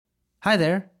Hi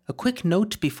there, a quick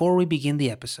note before we begin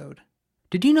the episode.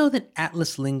 Did you know that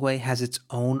Atlas Lingua has its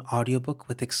own audiobook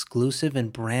with exclusive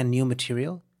and brand new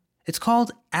material? It's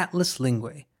called Atlas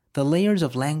Lingua, The Layers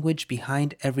of Language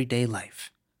Behind Everyday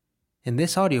Life. In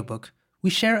this audiobook, we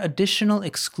share additional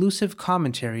exclusive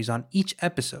commentaries on each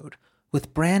episode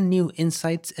with brand new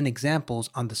insights and examples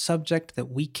on the subject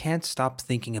that we can't stop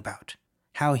thinking about: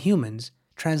 how humans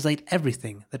translate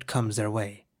everything that comes their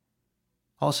way.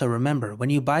 Also remember, when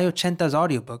you buy Ochenta's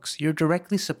audiobooks, you're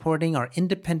directly supporting our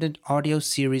independent audio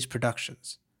series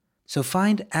productions. So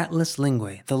find Atlas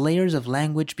Lingua, The Layers of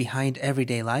Language Behind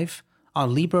Everyday Life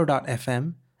on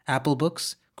Libro.fm, Apple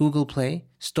Books, Google Play,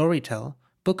 Storytel,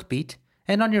 BookBeat,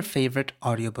 and on your favorite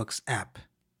audiobooks app.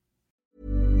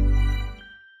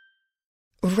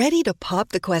 Ready to pop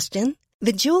the question?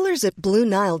 The jewelers at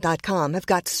BlueNile.com have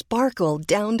got sparkle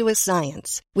down to a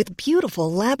science with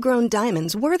beautiful lab-grown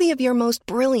diamonds worthy of your most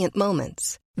brilliant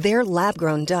moments. Their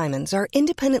lab-grown diamonds are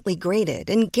independently graded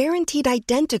and guaranteed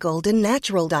identical to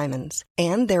natural diamonds,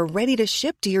 and they're ready to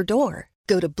ship to your door.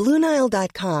 Go to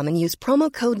BlueNile.com and use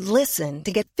promo code LISTEN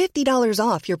to get $50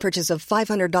 off your purchase of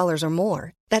 $500 or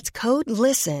more. That's code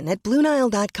LISTEN at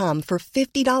BlueNile.com for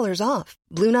 $50 off.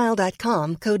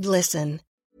 BlueNile.com, code LISTEN.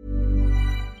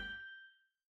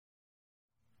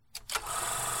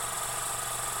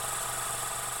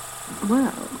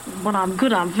 Well, when I'm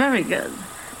good, I'm very good.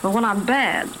 But when I'm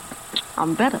bad,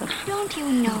 I'm better. Don't you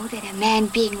know that a man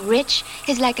being rich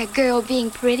is like a girl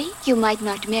being pretty? You might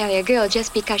not marry a girl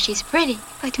just because she's pretty,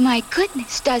 but my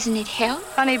goodness, doesn't it help?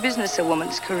 Funny business, a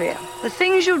woman's career. The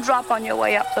things you drop on your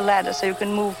way up the ladder so you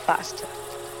can move faster.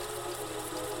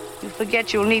 You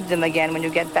forget you'll need them again when you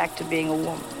get back to being a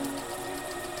woman.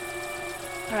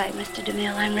 All right, Mr.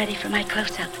 DeMille, I'm ready for my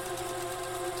close-up.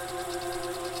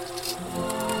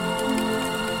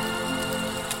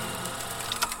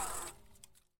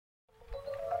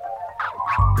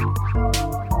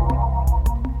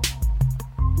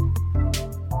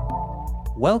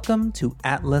 Welcome to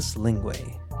Atlas Lingua.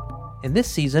 In this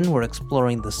season, we're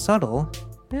exploring the subtle,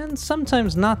 and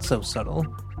sometimes not so subtle,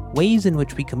 ways in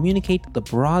which we communicate the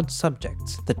broad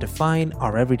subjects that define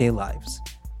our everyday lives.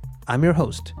 I'm your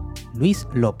host, Luis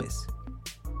Lopez.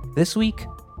 This week,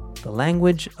 the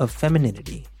language of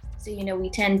femininity. So, we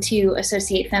tend to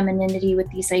associate femininity with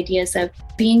these ideas of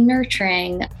being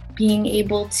nurturing, being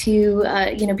able to,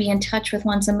 be in touch with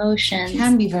one's emotions. It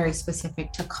can be very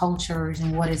specific to cultures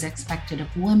and what is expected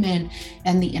of women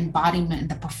and the embodiment and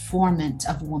the performance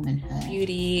of womanhood.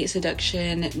 Beauty,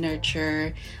 seduction,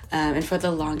 nurture, and for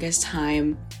the longest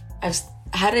time, I've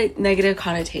had a negative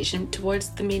connotation towards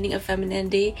the meaning of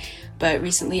femininity, but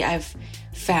recently I've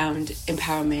found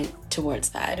empowerment towards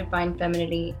that. I define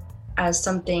femininity as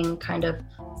something kind of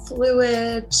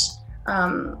fluid,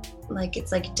 like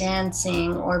it's like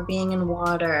dancing or being in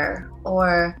water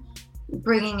or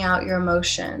bringing out your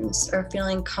emotions or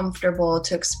feeling comfortable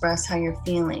to express how you're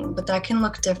feeling. But that can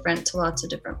look different to lots of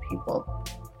different people.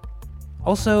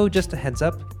 Also, just a heads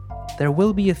up, there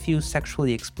will be a few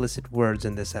sexually explicit words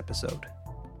in this episode.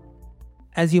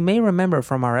 As you may remember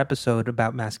from our episode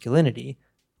about masculinity,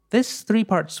 this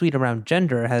three-part suite around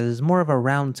gender has more of a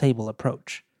round-table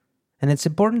approach. And it's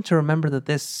important to remember that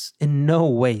this in no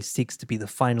way seeks to be the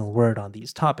final word on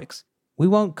these topics. We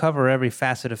won't cover every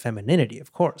facet of femininity,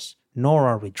 of course, nor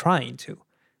are we trying to.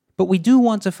 But we do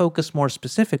want to focus more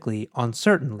specifically on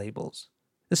certain labels,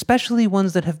 especially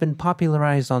ones that have been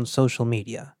popularized on social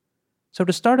media. So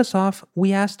to start us off,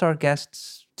 we asked our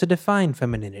guests to define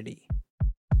femininity.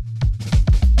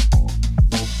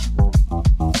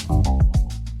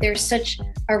 There's such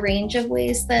a range of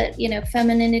ways that,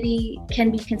 femininity can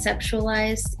be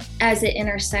conceptualized as it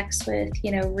intersects with,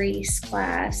 race,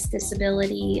 class,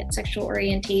 disability, sexual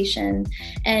orientation.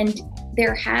 And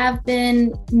there have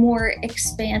been more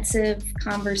expansive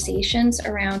conversations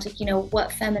around,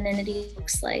 what femininity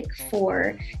looks like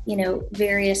for,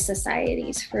 various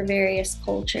societies, for various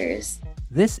cultures.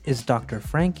 This is Dr.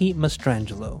 Frankie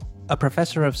Mastrangelo, a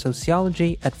professor of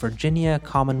sociology at Virginia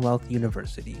Commonwealth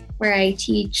University, where I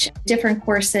teach different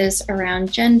courses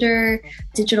around gender,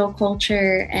 digital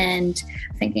culture, and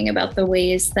thinking about the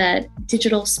ways that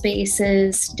digital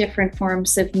spaces, different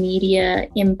forms of media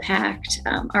impact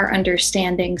our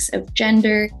understandings of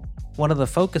gender. One of the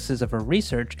focuses of her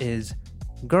research is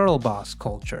girl boss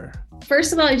culture.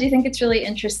 First of all, I do think it's really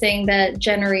interesting that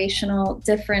generational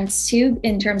difference too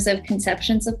in terms of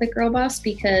conceptions of the girl boss,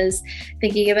 because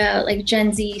thinking about like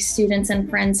Gen Z students and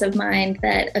friends of mine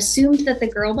that assumed that the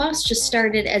girl boss just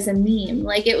started as a meme,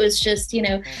 like it was just,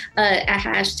 a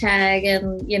hashtag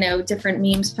and, different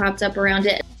memes popped up around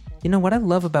it. You know, what I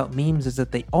love about memes is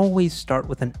that they always start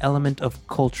with an element of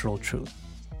cultural truth.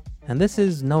 And this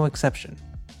is no exception.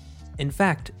 In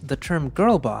fact, the term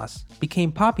girl boss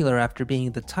became popular after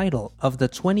being the title of the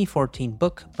 2014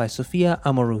 book by Sofia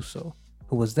Amoruso,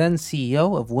 who was then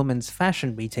CEO of women's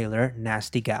fashion retailer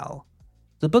Nasty Gal.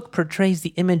 The book portrays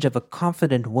the image of a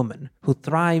confident woman who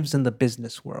thrives in the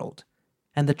business world,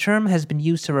 and the term has been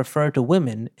used to refer to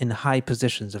women in high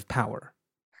positions of power.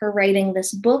 Her writing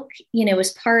this book,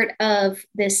 was part of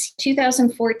this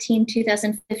 2014,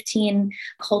 2015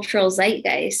 cultural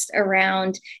zeitgeist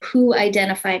around who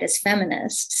identified as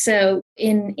feminist. So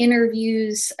in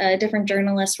interviews, different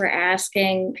journalists were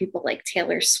asking people like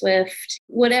Taylor Swift,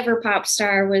 whatever pop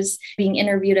star was being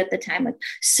interviewed at the time, like,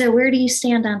 so where do you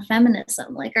stand on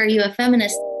feminism? Like, are you a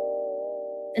feminist?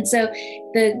 And so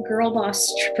the girl boss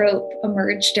trope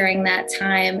emerged during that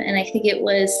time. And I think it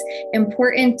was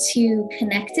important to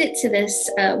connect it to this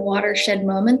watershed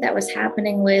moment that was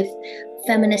happening with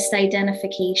feminist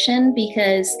identification,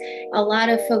 because a lot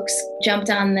of folks jumped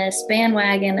on this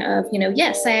bandwagon of,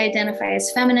 yes, I identify as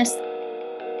feminist.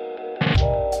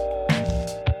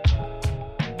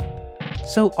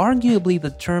 So arguably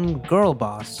the term girl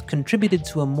boss contributed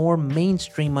to a more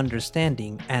mainstream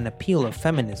understanding and appeal of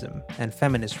feminism and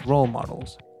feminist role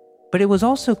models. But it was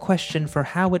also questioned for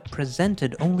how it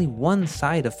presented only one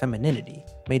side of femininity,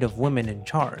 made of women in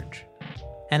charge.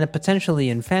 And a potentially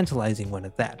infantilizing one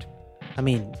at that. I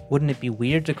mean, wouldn't it be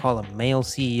weird to call a male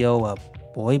CEO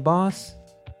a boy boss?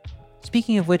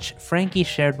 Speaking of which, Frankie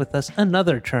shared with us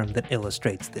another term that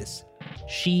illustrates this: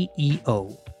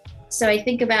 she-EO. So I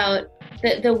think about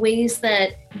the ways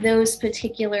that those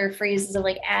particular phrases of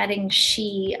like adding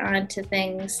she onto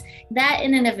things, that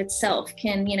in and of itself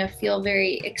can, feel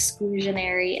very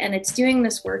exclusionary. And it's doing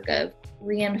this work of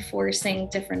reinforcing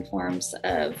different forms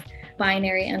of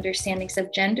binary understandings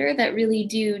of gender that really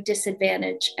do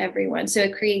disadvantage everyone. So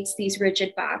it creates these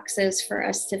rigid boxes for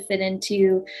us to fit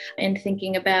into, and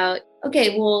thinking about,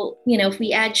 okay, well, if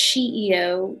we add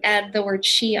she-EO, add the word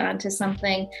she onto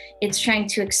something, it's trying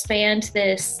to expand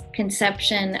this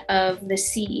conception of the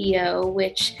CEO,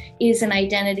 which is an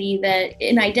identity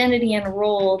and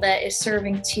role that is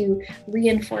serving to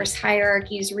reinforce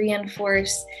hierarchies,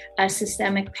 reinforce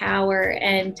systemic power,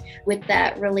 and with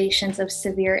that, relations of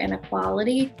severe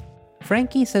inequality.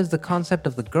 Frankie says the concept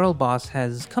of the girl boss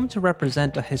has come to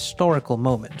represent a historical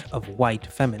moment of white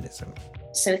feminism.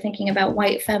 So thinking about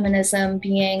white feminism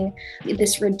being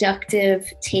this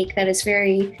reductive take that is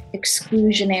very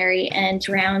exclusionary and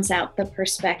drowns out the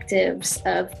perspectives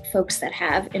of folks that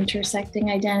have intersecting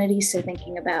identities. So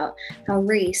thinking about how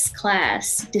race,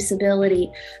 class, disability,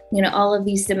 all of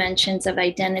these dimensions of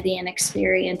identity and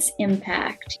experience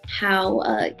impact how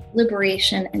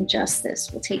liberation and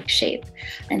justice will take shape,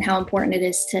 and how important it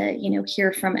is to,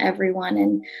 hear from everyone.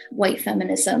 And white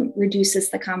feminism reduces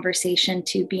the conversation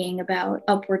to being about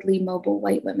upwardly mobile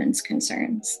white women's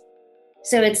concerns.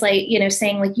 So it's like,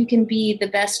 saying like, you can be the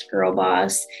best girl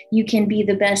boss, you can be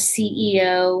the best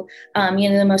CEO,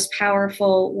 the most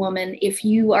powerful woman, if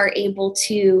you are able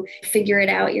to figure it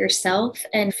out yourself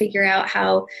and figure out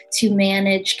how to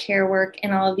manage care work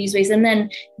in all of these ways. And then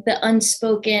the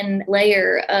unspoken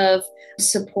layer of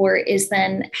support is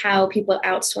then how people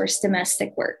outsource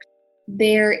domestic work.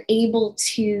 They're able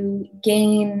to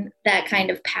gain that kind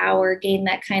of power, gain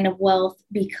that kind of wealth,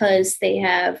 because they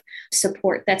have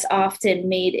support that's often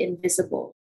made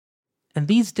invisible. And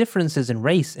these differences in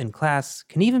race and class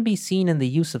can even be seen in the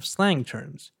use of slang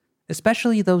terms,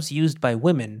 especially those used by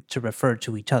women to refer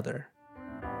to each other.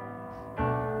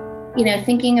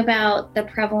 Thinking about the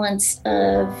prevalence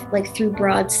of, like, through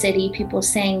Broad City, people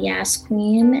saying "Yes,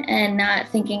 Queen," and not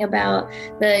thinking about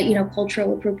the,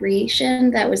 cultural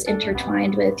appropriation that was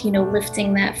intertwined with,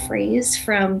 lifting that phrase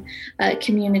from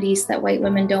communities that white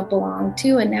women don't belong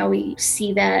to. And now we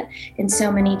see that in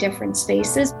so many different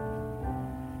spaces.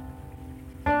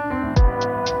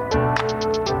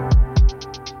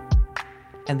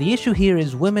 And the issue here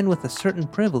is women with a certain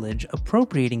privilege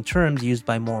appropriating terms used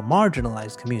by more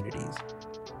marginalized communities,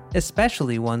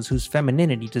 especially ones whose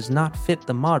femininity does not fit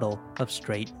the model of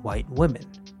straight white women.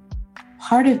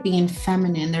 Part of being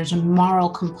feminine, there's a moral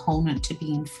component to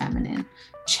being feminine.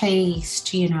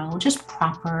 Chaste, just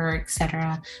proper,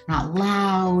 etc. Not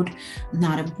loud,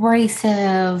 not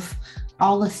abrasive,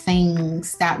 all the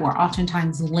things that were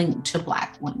oftentimes linked to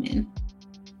Black women.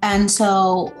 And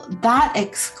so that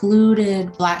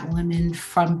excluded Black women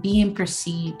from being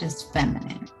perceived as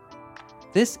feminine.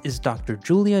 This is Dr.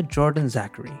 Julia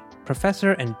Jordan-Zachary,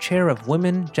 professor and chair of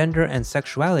Women, Gender, and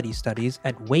Sexuality Studies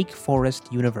at Wake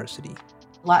Forest University.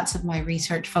 Lots of my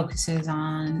research focuses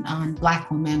on Black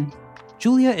women.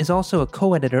 Julia is also a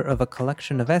co-editor of a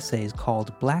collection of essays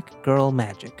called Black Girl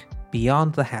Magic,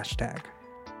 Beyond the Hashtag.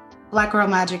 Black Girl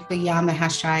Magic Beyond the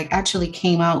Hashtag actually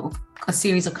came out of a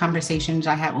series of conversations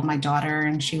I had with my daughter,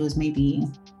 and she was maybe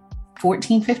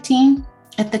 14, 15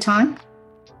 at the time.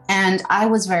 And I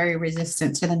was very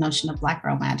resistant to the notion of Black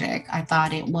girl magic. I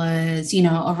thought it was,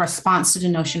 a response to the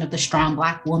notion of the strong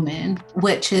Black woman,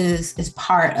 which is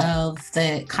part of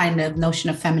the kind of notion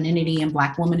of femininity and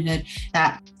Black womanhood,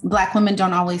 that Black women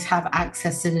don't always have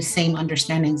access to the same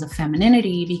understandings of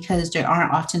femininity because they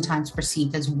aren't oftentimes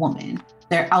perceived as women.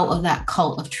 They're out of that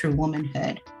cult of true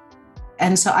womanhood.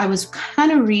 And so I was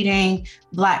kind of reading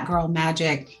Black Girl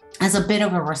Magic as a bit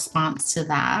of a response to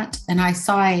that. And I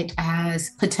saw it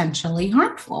as potentially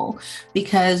harmful,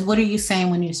 because what are you saying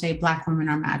when you say Black women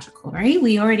are magical, right?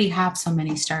 We already have so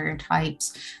many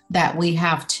stereotypes that we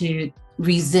have to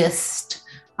resist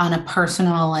on a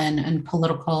personal and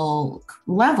political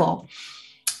level.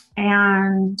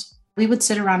 And we would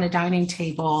sit around a dining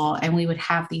table and we would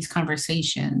have these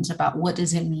conversations about what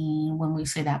does it mean when we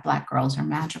say that Black girls are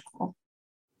magical.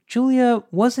 Julia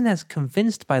wasn't as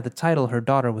convinced by the title her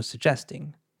daughter was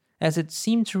suggesting, as it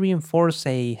seemed to reinforce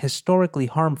a historically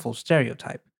harmful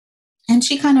stereotype. And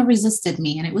she kind of resisted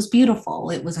me, and it was beautiful.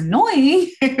 It was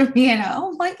annoying,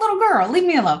 like, little girl, leave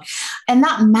me alone. And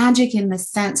not magic in the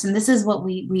sense, and this is what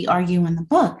we argue in the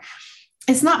book,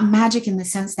 it's not magic in the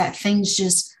sense that things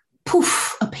just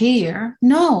poof, appear.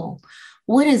 No.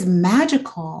 What is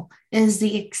magical is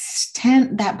the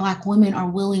extent that Black women are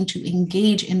willing to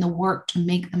engage in the work to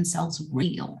make themselves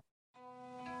real.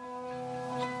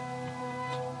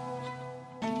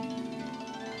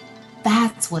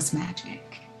 That's what's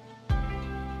magic,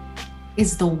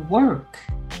 is the work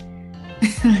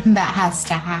that has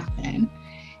to happen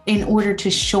in order to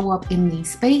show up in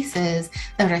these spaces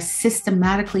that are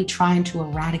systematically trying to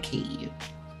eradicate you.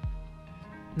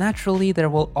 Naturally, there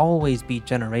will always be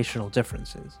generational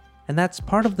differences, and that's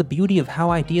part of the beauty of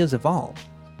how ideas evolve.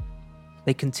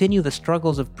 They continue the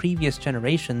struggles of previous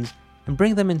generations and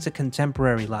bring them into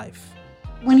contemporary life.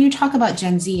 When you talk about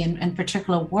Gen Z and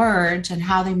particular words and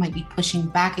how they might be pushing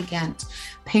back against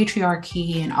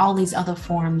patriarchy and all these other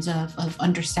forms of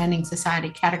understanding society,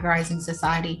 categorizing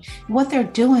society, what they're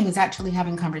doing is actually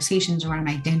having conversations around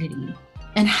identity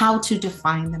and how to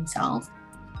define themselves.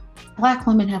 Black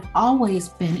women have always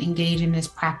been engaged in this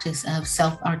practice of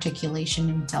self-articulation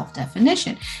and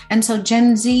self-definition. And so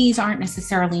Gen Zs aren't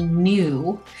necessarily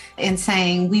new in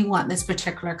saying we want this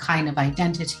particular kind of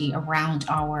identity around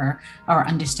our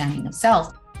understanding of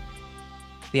self.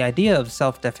 The idea of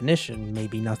self-definition may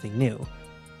be nothing new,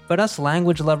 but us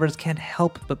language lovers can't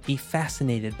help but be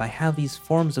fascinated by how these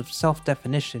forms of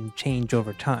self-definition change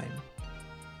over time.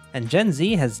 And Gen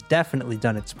Z has definitely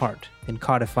done its part in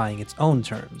codifying its own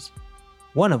terms,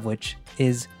 one of which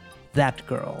is that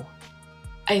girl.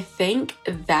 I think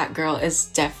that girl is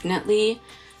definitely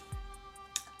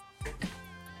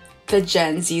the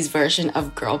Gen Z's version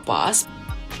of girl boss.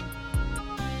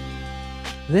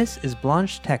 This is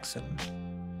Blanche Texan,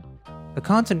 a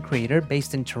content creator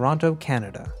based in Toronto,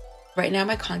 Canada. Right now,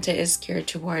 my content is geared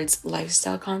towards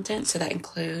lifestyle content, so that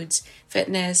includes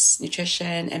fitness,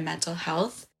 nutrition, and mental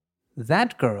health.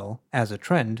 That girl, as a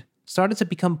trend, started to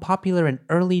become popular in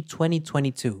early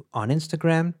 2022 on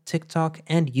Instagram, TikTok,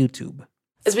 and YouTube.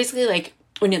 It's basically like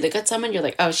when you look at someone, you're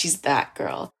like, oh, she's that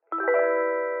girl.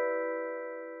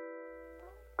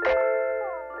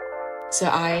 So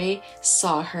I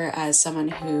saw her as someone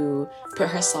who put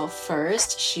herself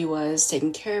first. She was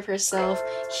taking care of herself,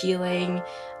 healing,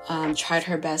 tried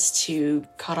her best to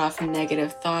cut off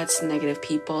negative thoughts, negative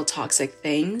people, toxic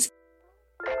things.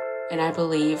 And I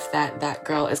believe that that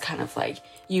girl is kind of like,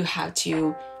 you have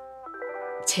to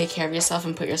take care of yourself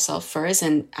and put yourself first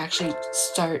and actually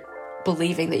start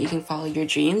believing that you can follow your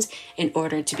dreams in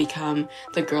order to become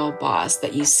the girl boss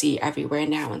that you see everywhere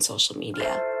now on social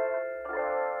media.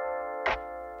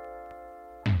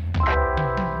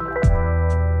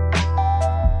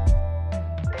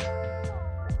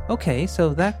 Okay,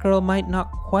 so that girl might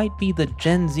not quite be the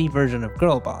Gen Z version of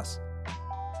girl boss.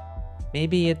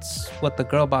 Maybe it's what the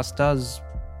girl boss does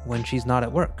when she's not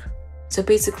at work. So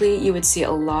basically, you would see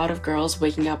a lot of girls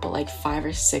waking up at like 5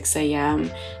 or 6 a.m.,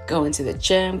 going to the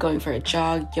gym, going for a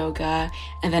jog, yoga,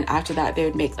 and then after that, they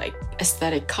would make like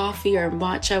aesthetic coffee or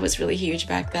matcha was really huge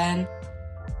back then.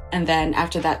 And then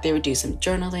after that, they would do some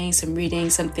journaling, some reading,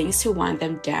 some things to wind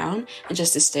them down and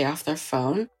just to stay off their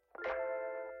phone.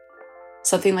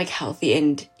 Something like healthy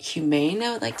and humane,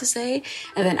 I would like to say.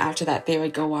 And then after that, they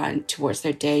would go on towards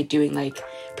their day doing like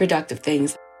productive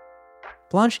things.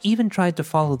 Blanche even tried to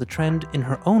follow the trend in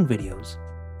her own videos,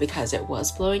 because it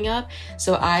was blowing up.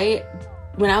 So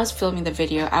when I was filming the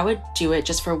video, I would do it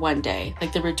just for one day.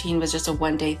 Like the routine was just a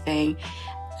one-day thing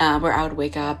where I would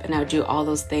wake up and I would do all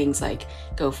those things, like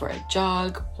go for a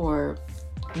jog or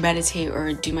meditate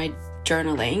or do my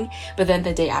journaling. But then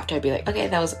the day after I'd be like, okay,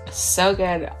 that was so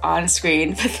good on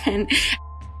screen. But then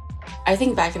I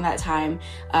think back in that time,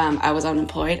 I was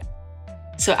unemployed.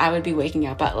 So I would be waking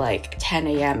up at like 10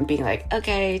 a.m. being like,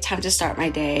 okay, time to start my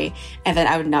day. And then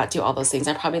I would not do all those things.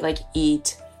 I'd probably like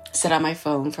eat, sit on my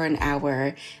phone for an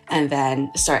hour, and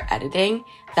then start editing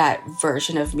that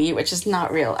version of me, which is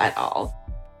not real at all.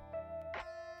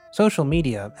 Social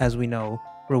media, as we know,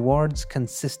 rewards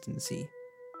consistency.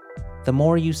 The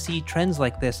more you see trends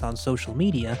like this on social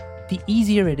media, the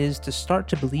easier it is to start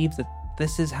to believe that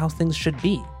this is how things should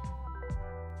be.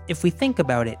 If we think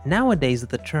about it, nowadays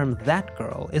the term "that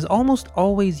girl" is almost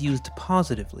always used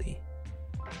positively.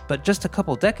 But just a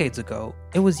couple decades ago,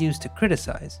 it was used to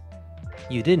criticize.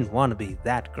 You didn't want to be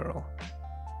that girl.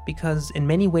 Because in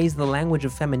many ways the language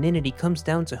of femininity comes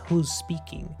down to who's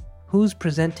speaking, who's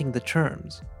presenting the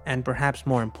terms, and perhaps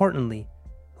more importantly,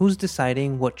 who's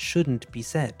deciding what shouldn't be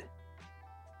said.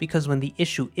 Because when the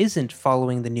issue isn't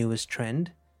following the newest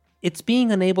trend, it's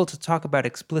being unable to talk about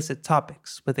explicit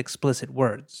topics with explicit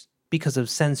words because of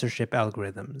censorship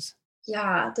algorithms.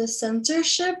 Yeah, the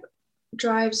censorship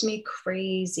drives me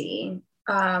crazy.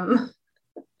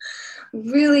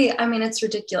 Really, I mean, it's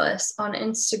ridiculous. On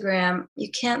Instagram,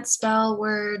 you can't spell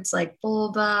words like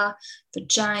vulva,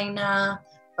 vagina,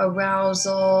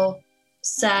 arousal,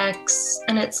 sex,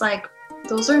 and it's like,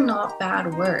 those are not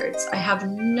bad words. I have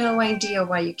no idea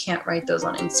why you can't write those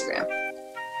on Instagram.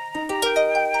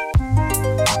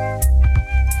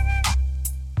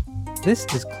 This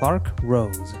is Clark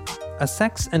Rose, a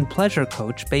sex and pleasure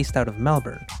coach based out of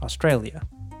Melbourne, Australia,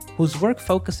 whose work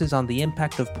focuses on the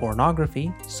impact of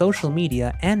pornography, social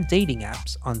media, and dating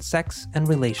apps on sex and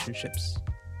relationships.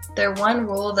 Their one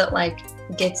rule that like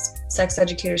gets sex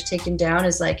educators taken down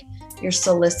is like, you're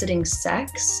soliciting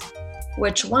sex,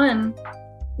 which one,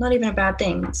 not even a bad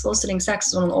thing. Soliciting sex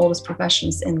is one of the oldest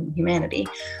professions in humanity,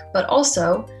 but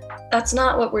also that's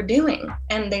not what we're doing.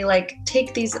 And they like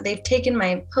they've taken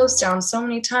my posts down so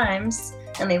many times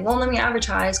and they won't let me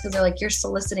advertise because they're like, you're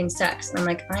soliciting sex. And I'm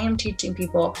like, I am teaching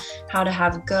people how to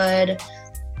have good,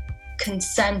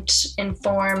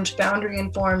 consent-informed,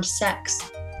 boundary-informed sex.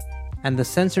 And the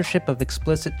censorship of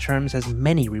explicit terms has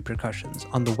many repercussions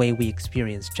on the way we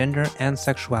experience gender and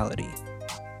sexuality.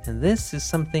 And this is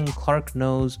something Clark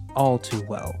knows all too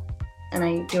well. And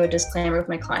I do a disclaimer with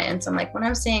my clients. I'm like, when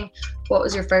I'm saying, what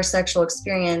was your first sexual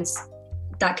experience?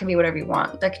 That can be whatever you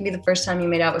want. That can be the first time you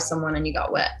made out with someone and you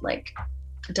got wet. Like,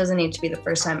 it doesn't need to be the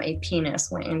first time a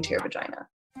penis went into your vagina.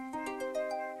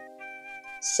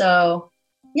 So,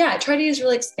 yeah, I try to use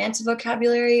really expansive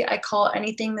vocabulary. I call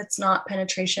anything that's not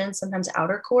penetration sometimes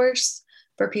outer course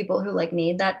for people who like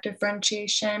need that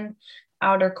differentiation.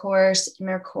 Outer course,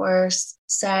 inner course,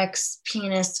 sex,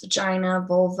 penis, vagina,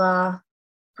 vulva,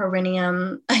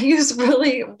 perineum. I use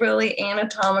really, really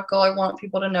anatomical. I want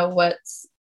people to know what's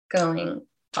going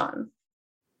on.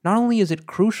 Not only is it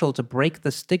crucial to break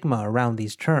the stigma around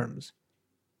these terms,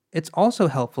 it's also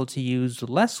helpful to use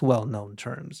less well-known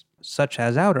terms, such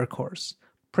as outer course,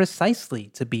 precisely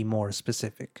to be more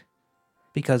specific.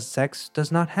 Because sex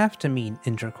does not have to mean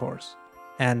intercourse.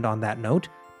 And on that note,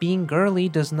 being girly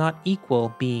does not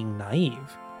equal being naive.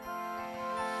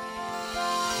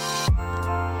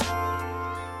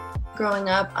 Growing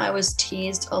up, I was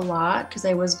teased a lot because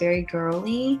I was very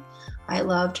girly. I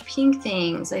loved pink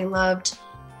things. I loved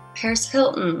Paris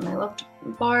Hilton. I loved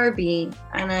Barbie.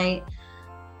 And I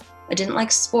didn't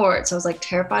like sports. I was like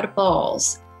terrified of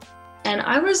balls. And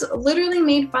I was literally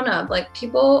made fun of. Like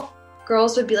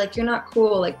girls would be like, you're not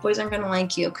cool. Like boys aren't going to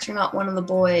like you because you're not one of the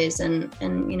boys. And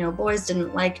you know, boys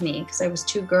didn't like me because I was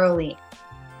too girly.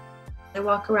 I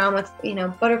walk around with, you know,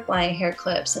 butterfly hair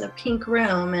clips and a pink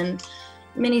room and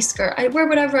mini skirt. I wear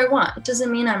whatever I want. It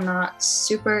doesn't mean I'm not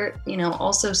super, you know,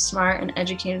 also smart and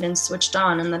educated and switched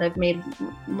on and that I've made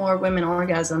more women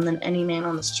orgasm than any man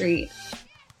on the street.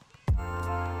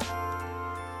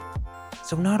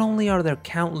 So not only are there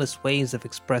countless ways of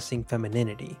expressing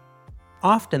femininity,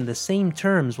 often the same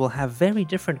terms will have very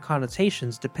different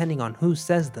connotations depending on who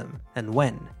says them and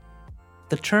when.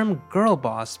 The term girl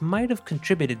boss might have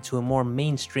contributed to a more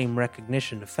mainstream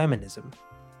recognition of feminism,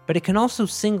 but it can also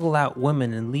single out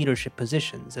women in leadership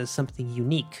positions as something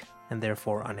unique and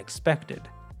therefore unexpected.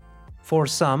 For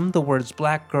some, the words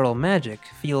black girl magic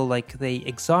feel like they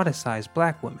exoticize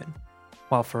black women,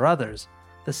 while for others,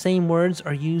 the same words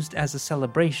are used as a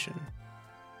celebration.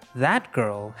 That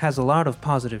girl has a lot of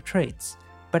positive traits,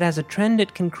 but as a trend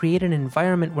it can create an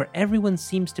environment where everyone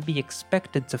seems to be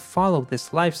expected to follow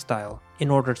this lifestyle in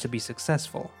order to be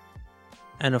successful.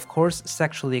 And of course,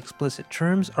 sexually explicit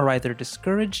terms are either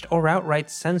discouraged or outright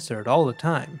censored all the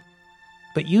time.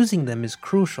 But using them is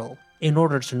crucial in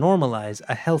order to normalize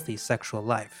a healthy sexual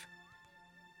life.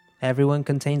 Everyone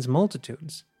contains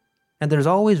multitudes, and there's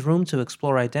always room to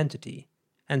explore identity,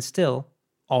 and still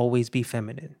always be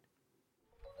feminine.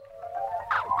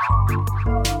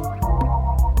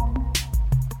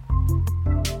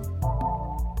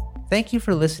 Thank you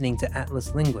for listening to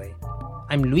Atlas Linguae.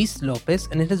 I'm Luis Lopez,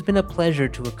 and it has been a pleasure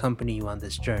to accompany you on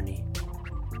this journey.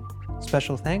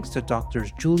 Special thanks to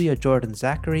Doctors Julia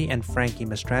Jordan-Zachary and Frankie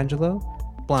Mastrangelo,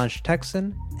 Blanche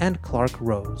Texan, and Clark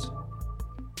Rose.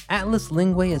 Atlas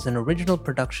Linguae is an original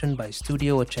production by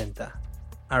Studio 80.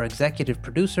 Our executive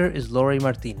producer is Lori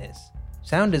Martinez.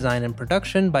 Sound design and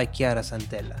production by Chiara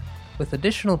Santella, with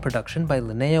additional production by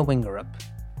Linnea Wingerup.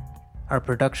 Our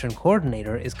production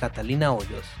coordinator is Catalina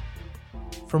Hoyos.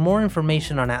 For more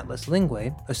information on Atlas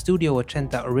Linguae, a Studio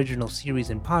 80 original series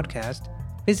and podcast,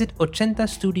 visit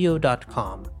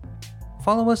 80studio.com.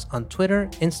 Follow us on Twitter,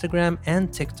 Instagram,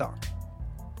 and TikTok.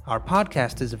 Our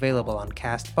podcast is available on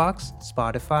CastBox,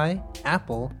 Spotify,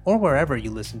 Apple, or wherever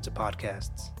you listen to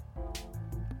podcasts.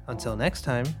 Until next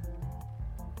time.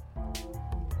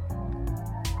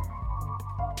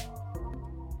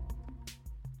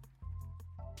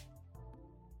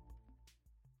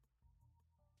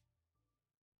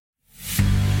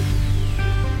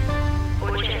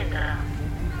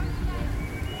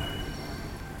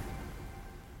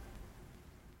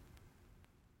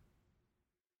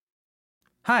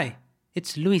 Hi,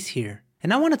 it's Luis here,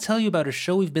 and I want to tell you about a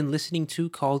show we've been listening to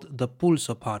called The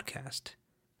Pulso Podcast.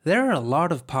 There are a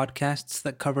lot of podcasts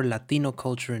that cover Latino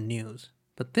culture and news,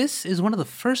 but this is one of the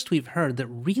first we've heard that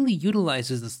really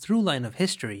utilizes the through line of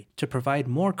history to provide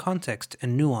more context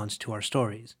and nuance to our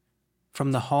stories.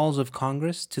 From the halls of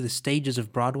Congress to the stages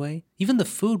of Broadway, even the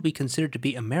food we consider to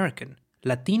be American,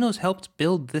 Latinos helped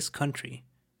build this country,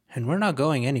 and we're not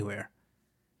going anywhere.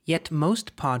 Yet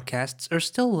most podcasts are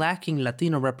still lacking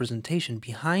Latino representation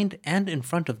behind and in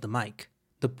front of the mic.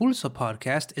 The Pulso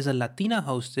Podcast is a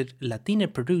Latina-hosted,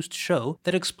 Latina-produced show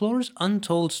that explores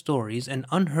untold stories and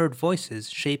unheard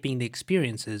voices shaping the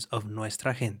experiences of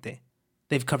nuestra gente.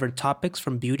 They've covered topics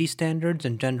from beauty standards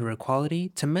and gender equality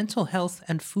to mental health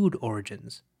and food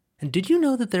origins. And did you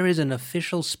know that there is an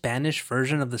official Spanish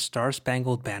version of the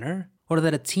Star-Spangled Banner? Or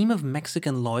that a team of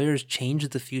Mexican lawyers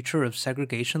changed the future of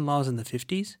segregation laws in the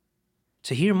 50s?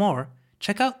 To hear more,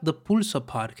 check out the Pulso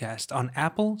Podcast on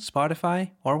Apple,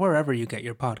 Spotify, or wherever you get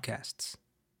your podcasts.